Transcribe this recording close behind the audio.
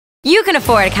You can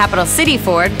afford Capital City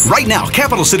Ford. Right now,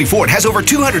 Capital City Ford has over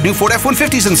 200 new Ford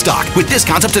F150s in stock with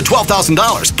discounts up to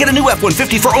 $12,000. Get a new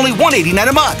F150 for only $189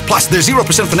 a month. Plus, there's 0%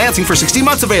 financing for 60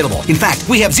 months available. In fact,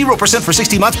 we have 0% for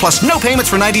 60 months plus no payments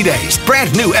for 90 days. Brand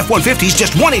new F150s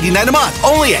just $189 a month.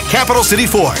 Only at Capital City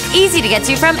Ford. Easy to get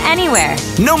to from anywhere.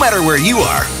 No matter where you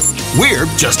are, we're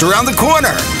just around the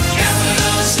corner.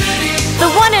 The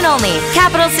one and only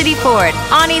Capital City Ford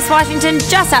on East Washington,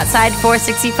 just outside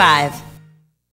 465.